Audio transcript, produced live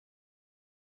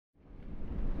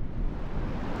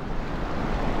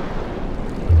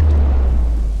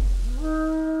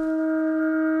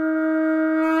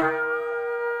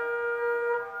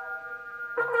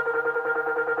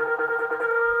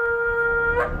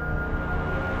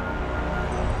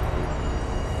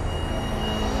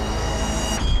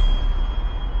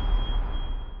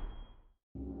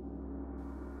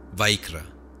Vayikra,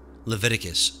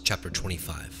 Leviticus chapter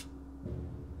 25.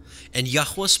 And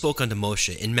Yahweh spoke unto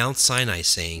Moshe in Mount Sinai,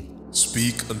 saying,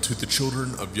 Speak unto the children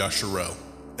of Yasharel,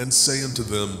 and say unto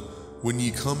them, When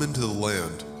ye come into the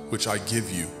land which I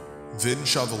give you, then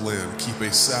shall the land keep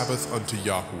a Sabbath unto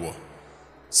Yahweh.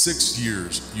 6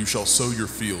 years you shall sow your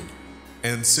field,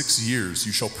 and 6 years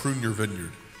you shall prune your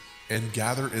vineyard, and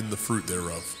gather in the fruit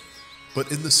thereof.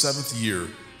 But in the 7th year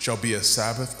shall be a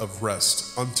Sabbath of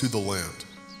rest unto the land,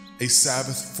 a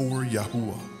Sabbath for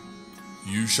Yahuwah.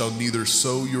 You shall neither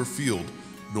sow your field,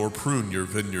 nor prune your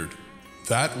vineyard.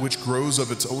 That which grows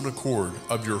of its own accord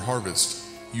of your harvest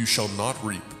you shall not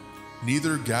reap,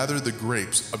 neither gather the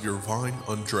grapes of your vine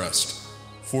undressed,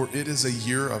 for it is a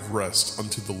year of rest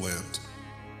unto the land.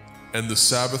 And the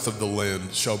Sabbath of the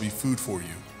land shall be food for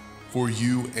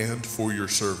you and for your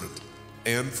servant,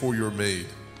 and for your maid,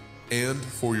 and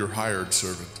for your hired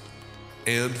servant,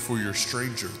 and for your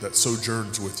stranger that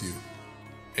sojourns with you,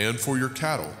 and for your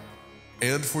cattle,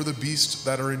 and for the beasts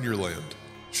that are in your land,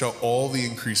 shall all the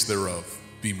increase thereof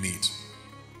be meat.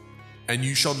 And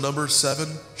you shall number 7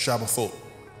 Shabbathot,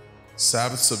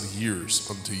 Sabbaths of years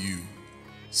unto you,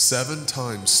 7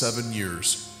 times 7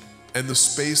 years, and the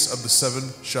space of the 7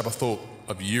 Shabbathot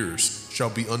of years shall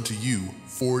be unto you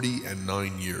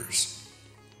 49 years.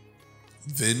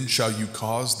 Then shall you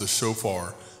cause the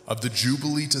shofar of the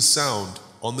Jubilee to sound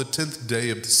on the 10th day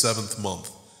of the 7th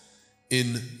month.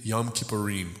 In Yom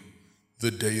Kippurim,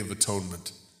 the Day of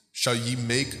Atonement, shall ye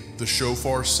make the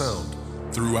shofar sound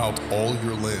throughout all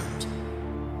your land.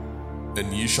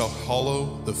 And ye shall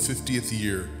hallow the 50th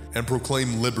year, and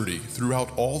proclaim liberty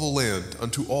throughout all the land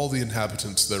unto all the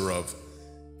inhabitants thereof.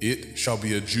 It shall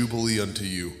be a jubilee unto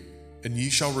you, and ye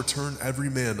shall return every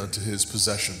man unto his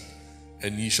possession,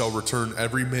 and ye shall return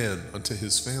every man unto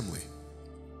his family.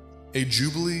 A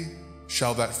jubilee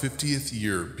shall that 50th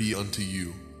year be unto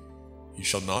you. Ye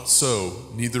shall not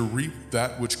sow, neither reap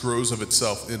that which grows of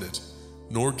itself in it,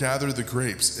 nor gather the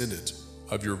grapes in it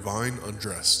of your vine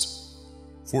undressed.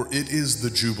 For it is the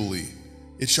jubilee,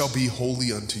 it shall be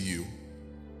holy unto you.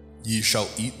 Ye shall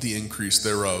eat the increase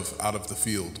thereof out of the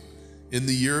field. In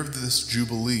the year of this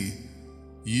jubilee,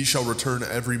 ye shall return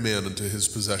every man unto his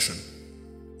possession.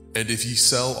 And if ye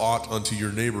sell aught unto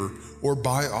your neighbor, or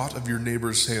buy aught of your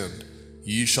neighbor's hand,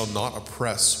 ye shall not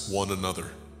oppress one another.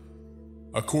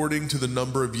 According to the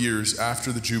number of years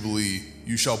after the Jubilee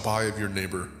you shall buy of your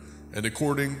neighbor, and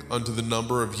according unto the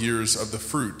number of years of the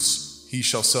fruits he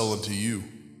shall sell unto you.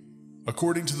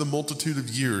 According to the multitude of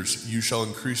years you shall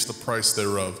increase the price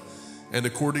thereof, and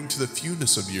according to the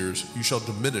fewness of years you shall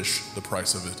diminish the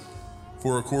price of it.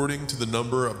 For according to the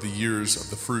number of the years of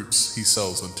the fruits he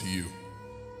sells unto you.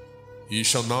 Ye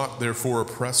shall not therefore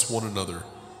oppress one another,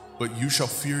 but you shall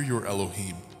fear your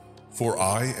Elohim, for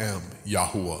I am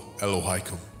Yahuwah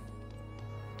Elohaikum.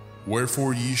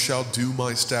 Wherefore ye shall do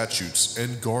my statutes,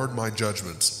 and guard my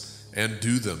judgments, and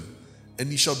do them,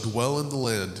 and ye shall dwell in the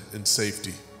land in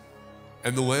safety.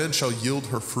 And the land shall yield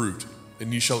her fruit,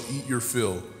 and ye shall eat your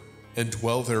fill, and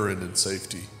dwell therein in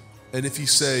safety. And if ye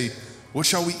say, What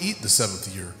shall we eat the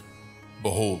 7th year?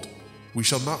 Behold, we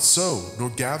shall not sow, nor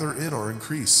gather in our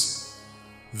increase.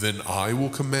 Then I will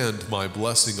command my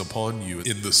blessing upon you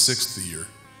in the 6th year,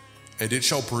 and it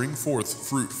shall bring forth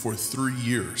fruit for 3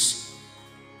 years.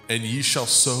 And ye shall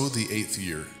sow the 8th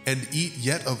year, and eat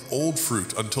yet of old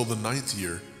fruit until the 9th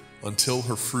year. Until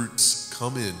her fruits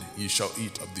come in, ye shall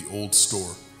eat of the old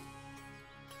store.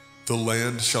 The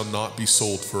land shall not be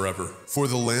sold forever, for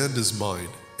the land is mine,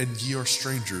 and ye are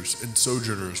strangers and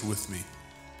sojourners with me.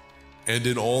 And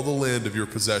in all the land of your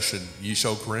possession ye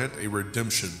shall grant a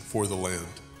redemption for the land.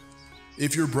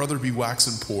 If your brother be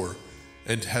waxen poor,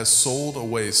 and has sold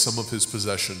away some of his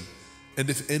possession, and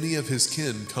if any of his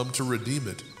kin come to redeem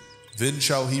it, then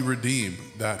shall he redeem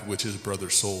that which his brother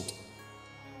sold.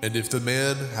 And if the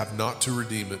man have not to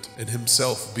redeem it, and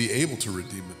himself be able to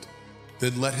redeem it,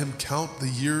 then let him count the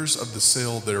years of the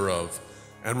sale thereof,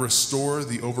 and restore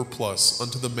the overplus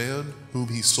unto the man whom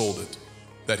he sold it,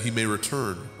 that he may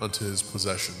return unto his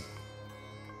possession.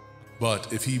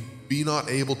 But if he be not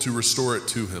able to restore it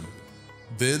to him,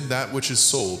 then that which is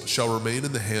sold shall remain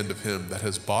in the hand of him that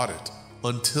has bought it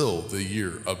until the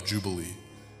year of Jubilee.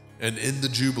 And in the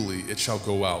Jubilee it shall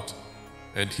go out,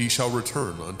 and he shall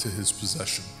return unto his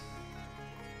possession.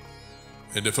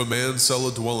 And if a man sell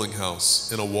a dwelling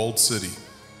house in a walled city,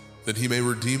 then he may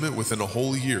redeem it within a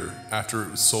whole year after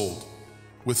it is sold.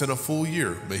 Within a full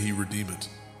year may he redeem it.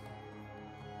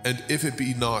 And if it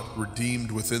be not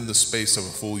redeemed within the space of a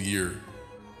full year,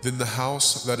 then the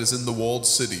house that is in the walled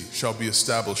city shall be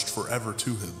established forever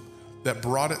to him that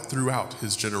brought it throughout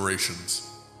his generations.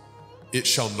 it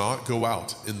shall not go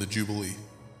out in the Jubilee.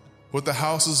 But the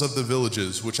houses of the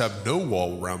villages which have no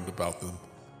wall round about them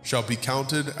shall be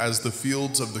counted as the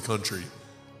fields of the country.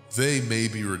 They may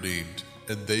be redeemed,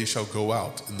 and they shall go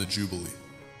out in the Jubilee.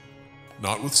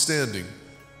 Notwithstanding,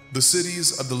 the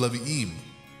cities of the Leviim,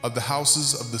 of the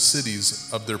houses of the cities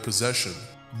of their possession,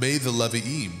 may the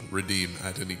Leviim redeem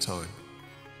at any time.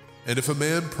 And if a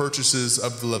man purchases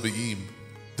of the Leviim,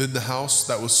 then the house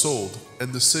that was sold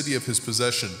and the city of his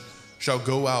possession shall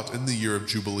go out in the year of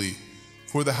Jubilee.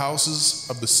 For the houses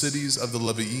of the cities of the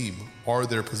Leviim are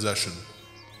their possession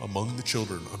among the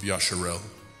children of Yasharel.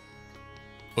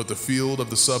 But the field of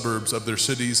the suburbs of their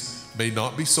cities may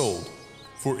not be sold,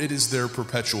 for it is their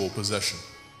perpetual possession.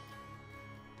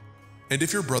 And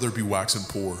if your brother be waxen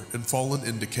poor and fallen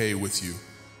in decay with you,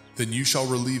 then you shall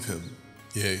relieve him,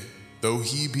 yea, though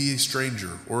he be a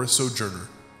stranger or a sojourner,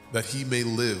 that he may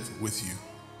live with you.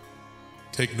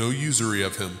 Take no usury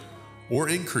of him, or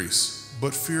increase,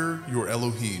 but fear your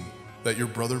Elohim, that your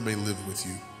brother may live with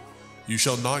you. You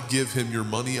shall not give him your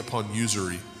money upon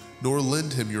usury, nor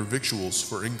lend him your victuals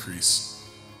for increase.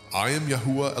 I am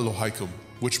Yahuwah Elohim,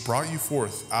 which brought you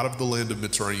forth out of the land of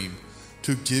Mitzrayim,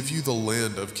 to give you the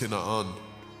land of Canaan,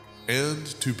 and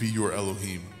to be your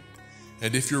Elohim.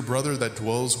 And if your brother that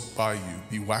dwells by you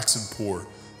be waxen poor,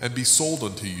 and be sold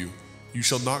unto you, you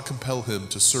shall not compel him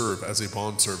to serve as a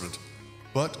bondservant,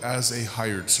 but as a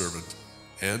hired servant,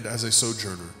 and as a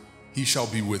sojourner. He shall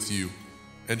be with you,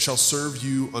 and shall serve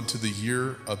you unto the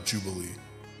year of Jubilee.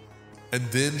 And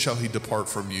then shall he depart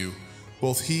from you,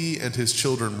 both he and his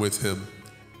children with him,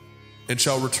 and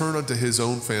shall return unto his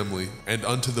own family, and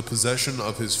unto the possession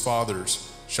of his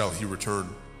fathers shall he return.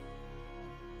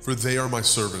 For they are my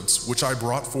servants, which I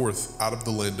brought forth out of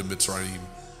the land of Mitzrayim.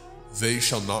 They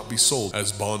shall not be sold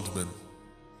as bondmen.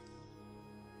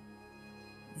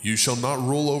 You shall not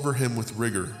rule over him with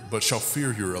rigor, but shall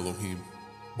fear your Elohim.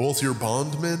 Both your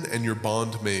bondmen and your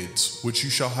bondmaids, which you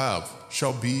shall have,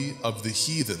 shall be of the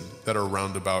heathen that are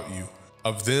round about you.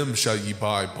 Of them shall ye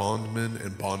buy bondmen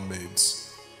and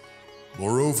bondmaids.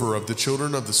 Moreover, of the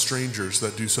children of the strangers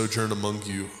that do sojourn among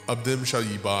you, of them shall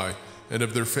ye buy, and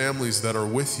of their families that are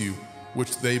with you,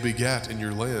 which they begat in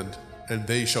your land, and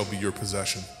they shall be your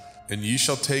possession. And ye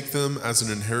shall take them as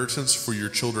an inheritance for your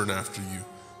children after you,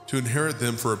 to inherit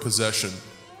them for a possession.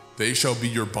 They shall be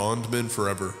your bondmen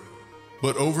forever.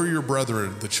 But over your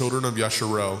brethren, the children of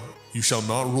Yasharel, you shall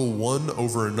not rule one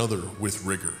over another with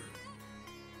rigor.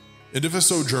 And if a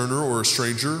sojourner or a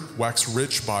stranger wax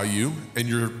rich by you, and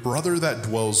your brother that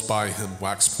dwells by him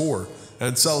wax poor,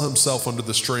 and sell himself unto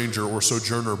the stranger or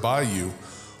sojourner by you,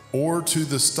 or to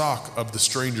the stock of the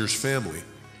stranger's family,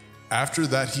 after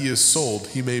that he is sold,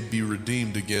 he may be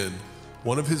redeemed again.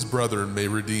 One of his brethren may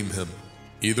redeem him.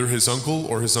 Either his uncle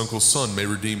or his uncle's son may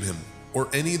redeem him, or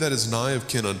any that is nigh of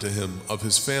kin unto him of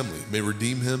his family may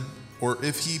redeem him, or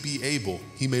if he be able,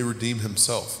 he may redeem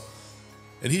himself.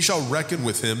 And he shall reckon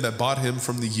with him that bought him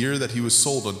from the year that he was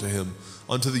sold unto him,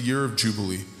 unto the year of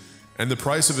Jubilee. And the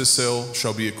price of his sale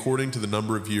shall be according to the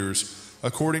number of years,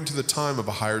 according to the time of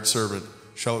a hired servant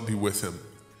shall it be with him.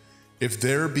 If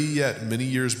there be yet many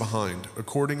years behind,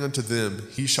 according unto them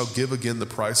he shall give again the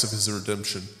price of his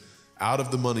redemption, out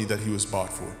of the money that he was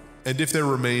bought for. And if there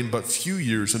remain but few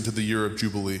years unto the year of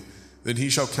Jubilee, then he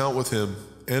shall count with him,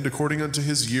 and according unto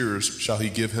his years shall he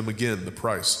give him again the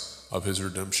price of his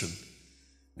redemption.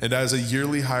 And as a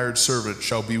yearly hired servant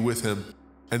shall be with him,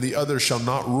 and the other shall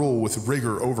not rule with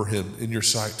rigor over him in your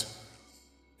sight.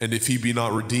 And if he be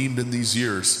not redeemed in these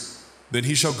years, then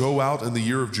he shall go out in the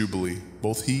year of Jubilee,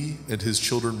 both he and his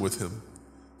children with him.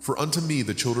 For unto me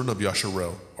the children of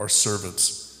Yasharel are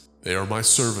servants. They are my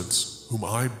servants, whom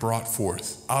I brought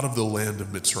forth out of the land of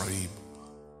Mitzrayim.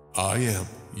 I am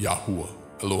Yahuwah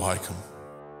Elohim.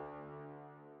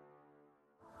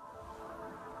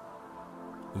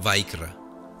 Vaikra,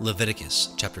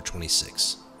 Leviticus chapter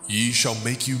 26. Ye shall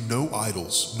make you no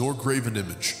idols, nor graven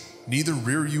image, neither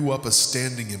rear you up a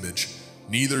standing image,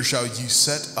 neither shall ye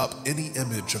set up any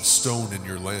image of stone in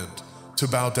your land, to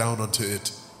bow down unto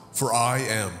it, for I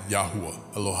am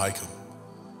Yahuwah Elohim.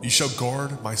 Ye shall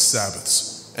guard my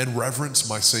Sabbaths, and reverence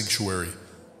my sanctuary.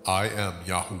 I am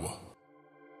Yahuwah.